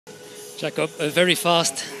Jakob, a very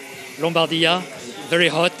fast Lombardia, very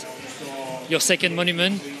hot. Your second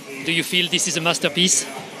monument. Do you feel this is a masterpiece?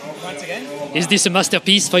 Once again? Is this a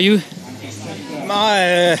masterpiece for you?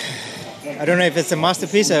 I don't know if it's a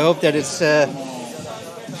masterpiece. I hope that it's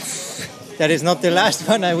not the last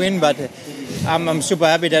one I win, but I'm super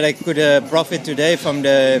happy that I could profit today from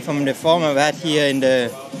the form I've had here in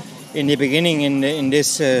the beginning in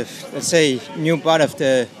this let's say new part of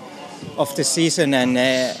the season, and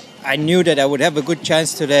I knew that I would have a good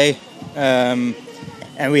chance today, and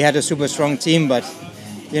we had a super strong team, but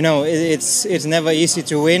you know it's never easy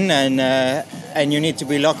to win, and you need to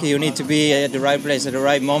be lucky. You need to be at the right place at the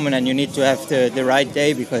right moment, and you need to have the right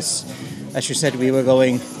day, because as you said, we were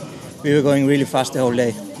going really fast the whole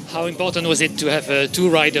day. How important was it to have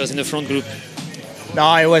two riders in the front group?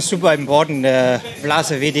 No, it was super important.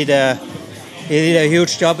 Vlasev, he did a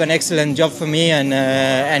huge job, an excellent job for me,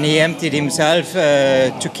 and he emptied himself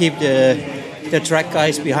to keep the track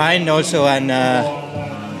guys behind also, and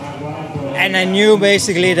I knew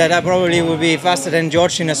basically that I probably would be faster than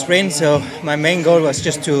George in a sprint, so my main goal was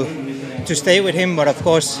just to stay with him. But of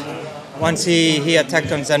course, once he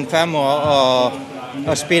attacked on San Fam or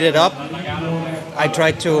speeded up, I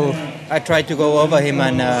tried to go over him,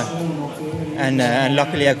 and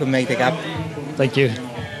luckily I could make the gap. Thank you.